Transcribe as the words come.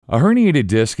A herniated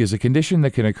disc is a condition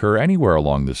that can occur anywhere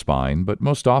along the spine, but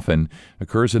most often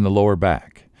occurs in the lower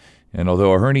back. And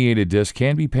although a herniated disc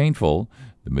can be painful,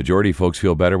 the majority of folks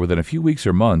feel better within a few weeks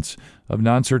or months of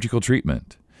non-surgical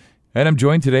treatment. And I'm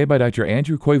joined today by Dr.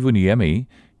 Andrew Koivuniemi.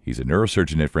 He's a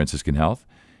neurosurgeon at Franciscan Health,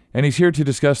 and he's here to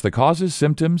discuss the causes,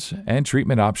 symptoms, and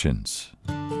treatment options.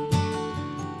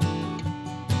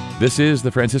 This is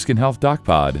the Franciscan Health Doc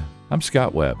Pod. I'm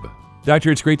Scott Webb.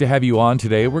 Doctor, it's great to have you on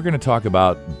today. We're going to talk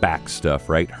about back stuff,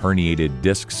 right? Herniated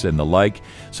discs and the like.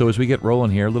 So as we get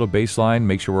rolling here, a little baseline,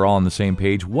 make sure we're all on the same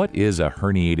page. What is a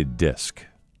herniated disc?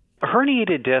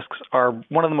 Herniated discs are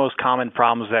one of the most common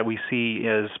problems that we see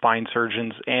as spine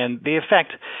surgeons, and they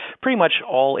affect pretty much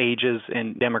all ages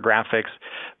and demographics.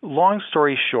 Long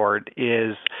story short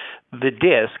is the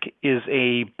disc is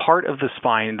a part of the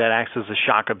spine that acts as a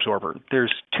shock absorber.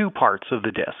 There's two parts of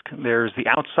the disc. There's the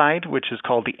outside, which is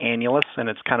called the annulus, and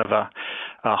it's kind of a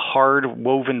hard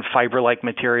woven fiber-like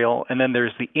material. And then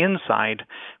there's the inside,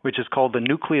 which is called the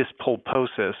nucleus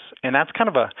pulposus, and that's kind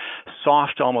of a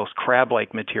soft, almost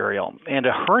crab-like material. And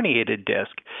a herniated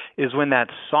disc is when that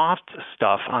soft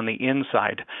stuff on the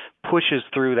inside pushes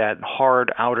through that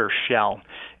hard outer shell,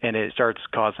 and it starts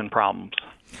causing problems.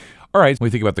 All right, when we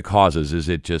think about the causes, is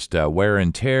it just wear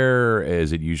and tear?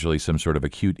 Is it usually some sort of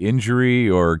acute injury,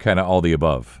 or kind of all the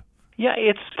above? Yeah,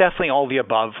 it's definitely all the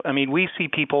above. I mean, we see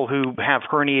people who have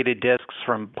herniated discs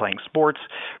from playing sports,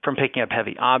 from picking up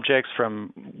heavy objects,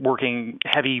 from working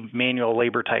heavy manual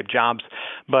labor type jobs.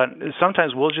 But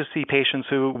sometimes we'll just see patients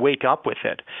who wake up with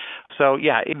it. So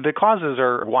yeah, the causes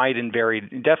are wide and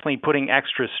varied. Definitely putting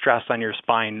extra stress on your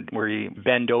spine where you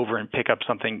bend over and pick up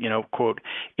something, quote,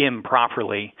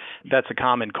 improperly. That's a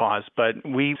common cause. But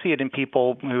we see it in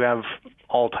people who have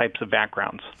all types of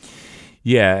backgrounds.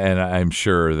 Yeah, and I'm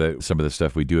sure that some of the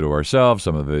stuff we do to ourselves,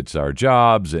 some of it's our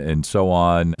jobs, and so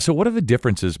on. So what are the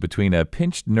differences between a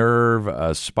pinched nerve,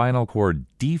 a spinal cord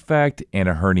defect, and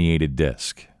a herniated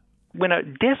disc? When a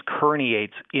disc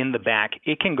herniates in the back,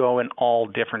 it can go in all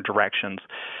different directions.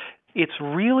 It's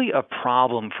really a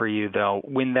problem for you, though,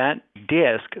 when that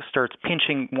disc starts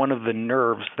pinching one of the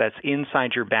nerves that's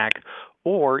inside your back,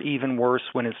 or even worse,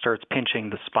 when it starts pinching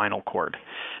the spinal cord.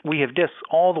 We have discs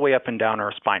all the way up and down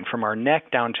our spine, from our neck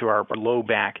down to our low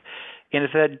back. And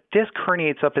if that disc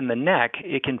herniates up in the neck,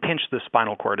 it can pinch the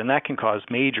spinal cord, and that can cause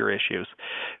major issues.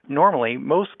 Normally,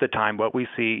 most of the time, what we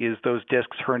see is those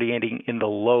discs herniating in the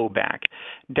low back.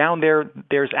 Down there,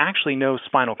 there's actually no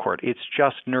spinal cord. It's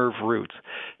just nerve roots.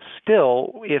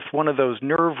 Still, if one of those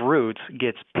nerve roots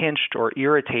gets pinched or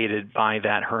irritated by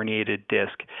that herniated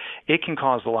disc, it can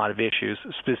cause a lot of issues,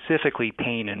 specifically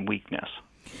pain and weakness.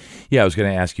 Yeah, I was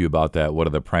going to ask you about that. What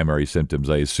are the primary symptoms?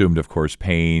 I assumed, of course,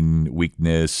 pain,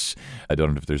 weakness. I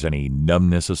don't know if there's any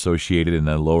numbness associated in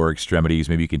the lower extremities.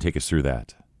 Maybe you can take us through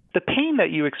that. The pain that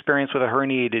you experience with a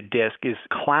herniated disc is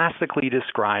classically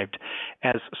described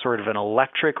as sort of an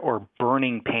electric or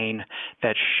burning pain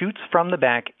that shoots from the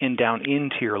back and down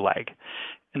into your leg.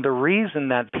 And the reason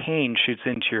that pain shoots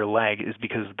into your leg is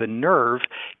because the nerve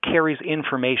carries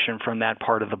information from that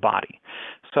part of the body.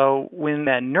 So when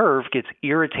that nerve gets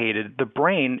irritated, the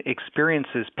brain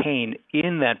experiences pain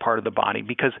in that part of the body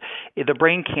because the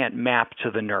brain can't map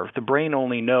to the nerve. The brain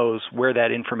only knows where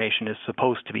that information is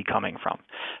supposed to be coming from.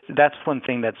 That's one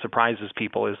thing that surprises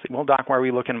people is, well, doc, why are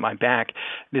we looking at my back?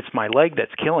 It's my leg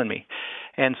that's killing me.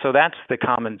 And so that's the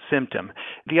common symptom.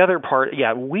 The other part,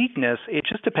 weakness, it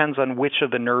just depends on which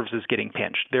of the nerves is getting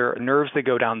pinched. There are nerves that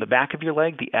go down the back of your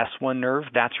leg, the S1 nerve,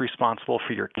 that's responsible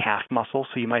for your calf muscle,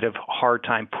 so you might have a hard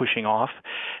time pushing off.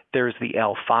 There's the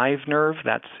L5 nerve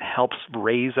that helps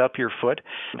raise up your foot.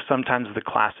 Sometimes the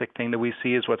classic thing that we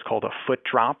see is what's called a foot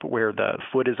drop, where the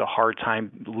foot is a hard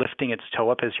time lifting its toe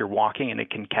up as you're walking and it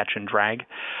can catch and drag.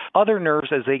 Other nerves,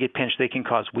 as they get pinched, they can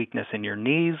cause weakness in your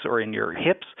knees or in your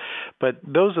hips, but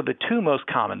those are the two most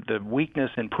common, the weakness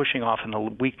in pushing off and the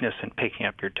weakness in picking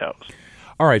up your toes.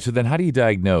 All right, so then how do you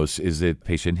diagnose? Is it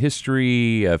patient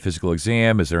history, a physical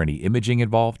exam? Is there any imaging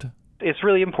involved? It's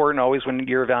really important always when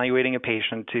you're evaluating a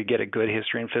patient to get a good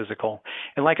history and physical.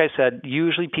 And like I said,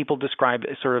 usually people describe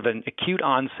sort of an acute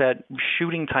onset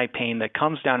shooting type pain that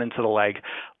comes down into the leg.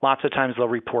 Lots of times they'll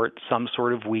report some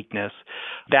sort of weakness.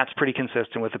 That's pretty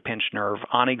consistent with a pinched nerve.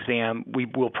 On exam, we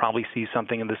will probably see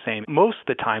something of the same. Most of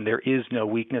the time there is no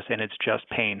weakness and it's just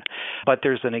pain. But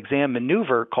there's an exam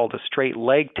maneuver called a straight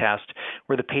leg test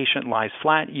where the patient lies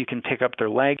flat, you can pick up their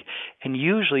leg, and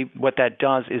usually what that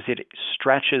does is it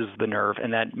stretches the nerve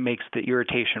and that makes the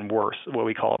irritation worse, what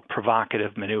we call a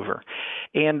provocative maneuver.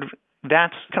 And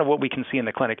That's kind of what we can see in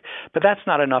the clinic, but that's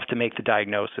not enough to make the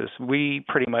diagnosis. We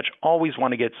pretty much always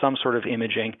want to get some sort of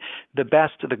imaging.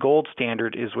 The gold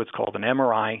standard is what's called an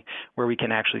MRI, where we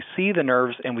can actually see the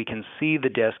nerves and we can see the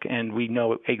disc and we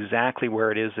know exactly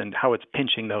where it is and how it's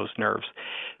pinching those nerves.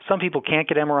 Some people can't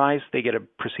get MRIs. They get a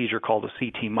procedure called a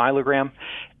CT myelogram,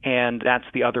 and that's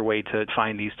the other way to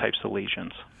find these types of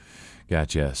lesions.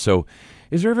 Gotcha. So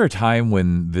is there ever a time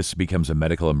when this becomes a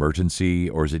medical emergency,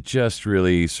 or is it just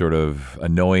really sort of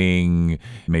annoying,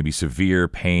 maybe severe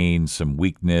pain, some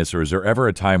weakness, or is there ever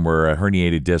a time where a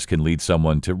herniated disc can lead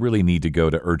someone to really need to go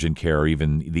to urgent care or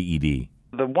even the ED?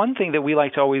 The one thing that we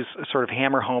like to always sort of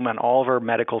hammer home on all of our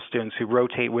medical students who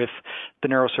rotate with the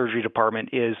neurosurgery department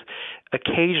is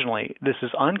occasionally, this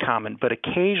is uncommon, but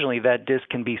occasionally that disc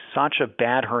can be such a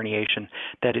bad herniation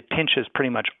that it pinches pretty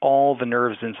much all the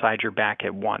nerves inside your back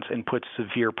at once and puts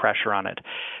severe pressure on it.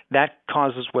 That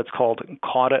causes what's called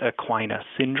cauda equina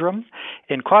syndrome.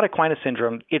 In cauda equina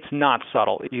syndrome, it's not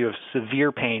subtle. You have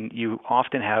severe pain. You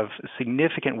often have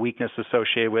significant weakness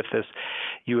associated with this.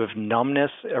 You have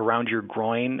numbness around your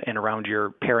groin and around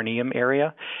your perineum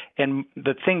area. And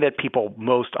the thing that people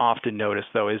most often notice,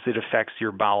 though, is it affects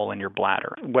your bowel and your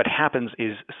bladder. What happens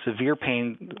is severe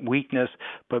pain, weakness,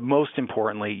 but most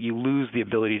importantly, you lose the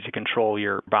ability to control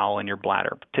your bowel and your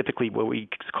bladder. Typically what we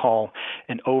call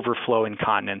an overflow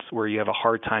incontinence, where you have a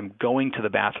hard time going to the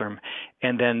bathroom,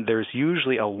 and then there's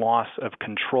usually a loss of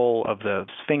control of the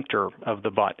sphincter of the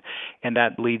butt, and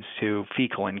that leads to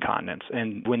fecal incontinence.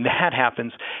 And when that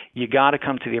happens, you got to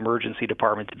come to the emergency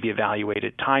department to be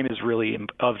evaluated. Time is really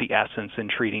of the essence in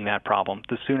treating that problem.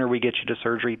 The sooner we get you to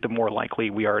surgery, the more likely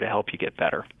we are to help you get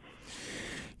better.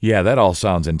 Yeah, that all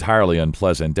sounds entirely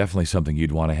unpleasant. Definitely something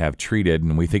you'd want to have treated. And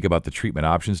when we think about the treatment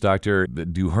options, doctor,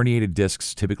 do herniated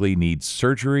discs typically need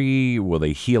surgery? Will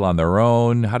they heal on their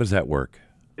own? How does that work?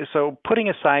 So putting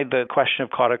aside the question of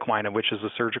cauda equina, which is a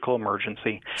surgical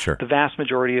emergency, Sure. the vast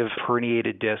majority of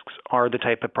herniated discs are the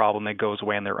type of problem that goes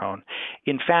away on their own.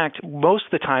 In fact, most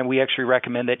of the time we actually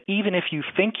recommend that even if you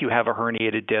think you have a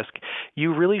herniated disc,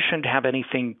 you really shouldn't have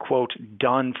anything, quote,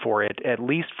 done for it, at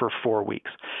least for 4 weeks.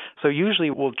 So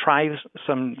usually we'll try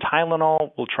some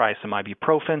Tylenol, we'll try some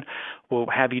ibuprofen, we'll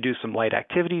have you do some light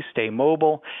activities, stay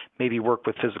mobile, maybe work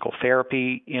with physical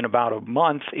therapy. In about a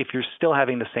month, if you're still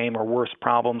having the same or worse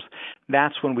problems,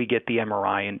 that's when we get the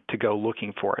MRI and to go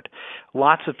looking for it.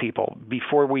 Lots of people,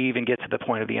 before we even get to the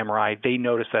point of the MRI, they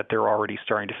notice that they're already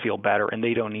starting to feel better and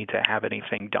they don't need to have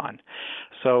anything done.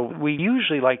 So we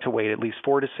usually like to wait at least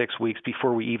 4 to 6 weeks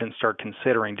before we even start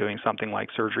considering doing something like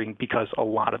surgery, because a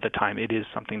lot of the time it is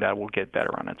something that will get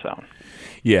better on its own.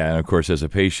 Yeah, and of course, as a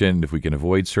patient, if we can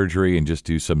avoid surgery and just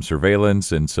do some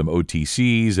surveillance and some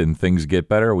OTCs and things get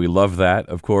better, we love that,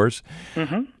 of course.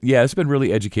 Mm-hmm. Yeah, it's been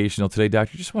really educational today,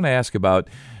 Doctor. Just want to ask about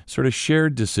sort of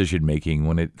shared decision making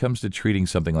when it comes to treating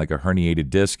something like a herniated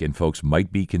disc and folks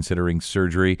might be considering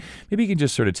surgery. Maybe you can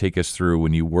just sort of take us through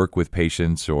when you work with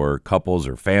patients or couples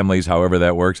or families, however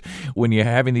that works. When you're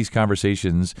having these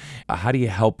conversations, how do you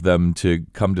help them to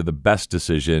come to the best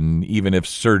decision, even if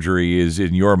surgery is,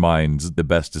 in your minds, the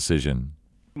best decision?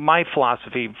 My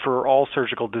philosophy for all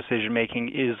surgical decision making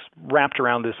is wrapped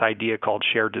around this idea called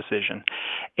shared decision.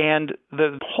 And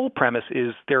the whole premise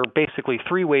is there are basically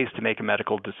 3 ways to make a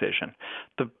medical decision.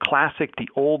 The classic, the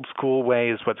old school way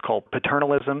is what's called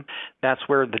paternalism. That's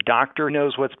where the doctor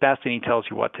knows what's best and he tells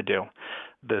you what to do.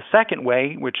 The second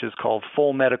way, which is called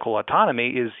full medical autonomy,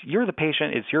 is you're the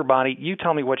patient, it's your body, you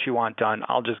tell me what you want done,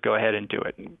 I'll just go ahead and do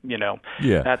it.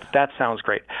 Yeah. That sounds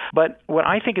great. But what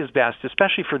I think is best,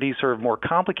 especially for these sort of more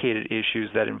complicated issues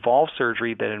that involve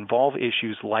surgery, that involve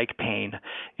issues like pain,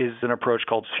 is an approach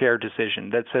called shared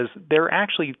decision that says there are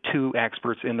actually 2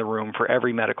 experts in the room for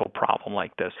every medical problem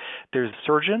like this. There's a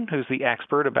surgeon who's the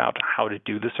expert about how to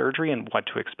do the surgery and what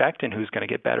to expect and who's going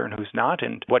to get better and who's not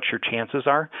and what your chances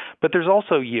are. But there's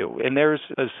also you, and there's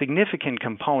a significant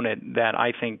component that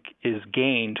I think is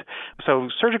gained. So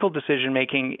surgical decision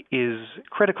making is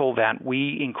critical that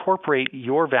we incorporate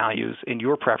your values and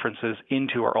your preferences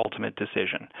into our ultimate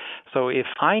decision. So if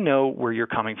I know where you're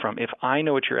coming from, if I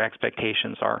know what your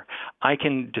expectations are, I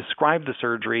can describe the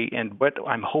surgery and what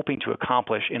I'm hoping to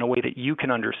accomplish in a way that you can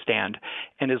understand.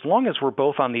 And as long as we're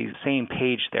both on the same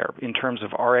page there in terms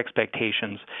of our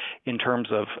expectations, in terms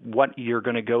of what you're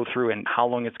going to go through and how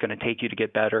long it's going to take you to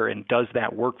get better and does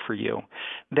that work for you,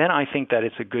 then I think that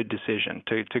it's a good decision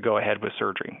to go ahead with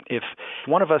surgery. If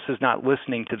one of us is not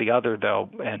listening to the other, though,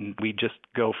 and we just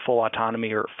go full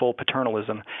autonomy or full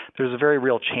paternalism, there's a very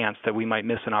real chance that we might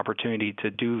miss an opportunity to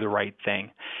do the right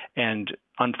thing. And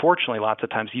unfortunately, lots of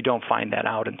times you don't find that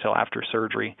out until after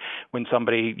surgery, when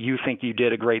somebody you think you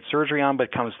did a great surgery on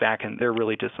but comes back and they're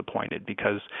really disappointed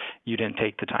because you didn't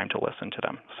take the time to listen to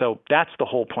them. So that's the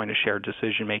whole point of shared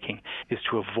decision making, is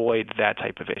to avoid that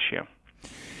type of issue.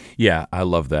 Yeah, I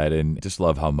love that, and just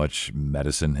love how much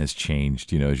medicine has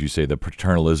changed. As you say, the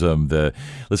paternalism,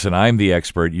 listen, I'm the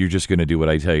expert, you're just going to do what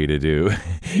I tell you to do.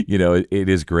 It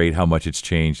is great how much it's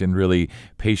changed, and really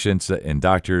patients and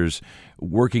doctors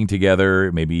working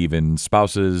together, maybe even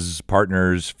spouses,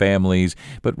 partners, families,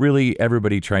 but really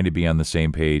everybody trying to be on the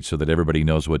same page so that everybody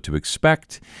knows what to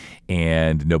expect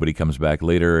and nobody comes back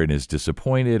later and is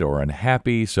disappointed or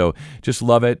unhappy. So just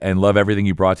love it and love everything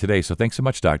you brought today. So thanks so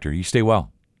much, Doctor. You stay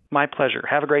well. My pleasure.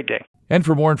 Have a great day. And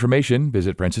for more information,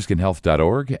 visit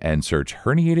franciscanhealth.org and search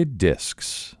herniated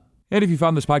discs. And if you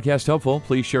found this podcast helpful,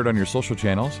 please share it on your social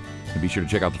channels and be sure to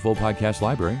check out the full podcast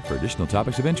library for additional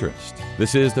topics of interest.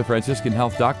 This is the Franciscan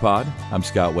Health Doc Pod. I'm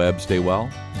Scott Webb. Stay well,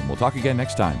 and we'll talk again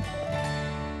next time.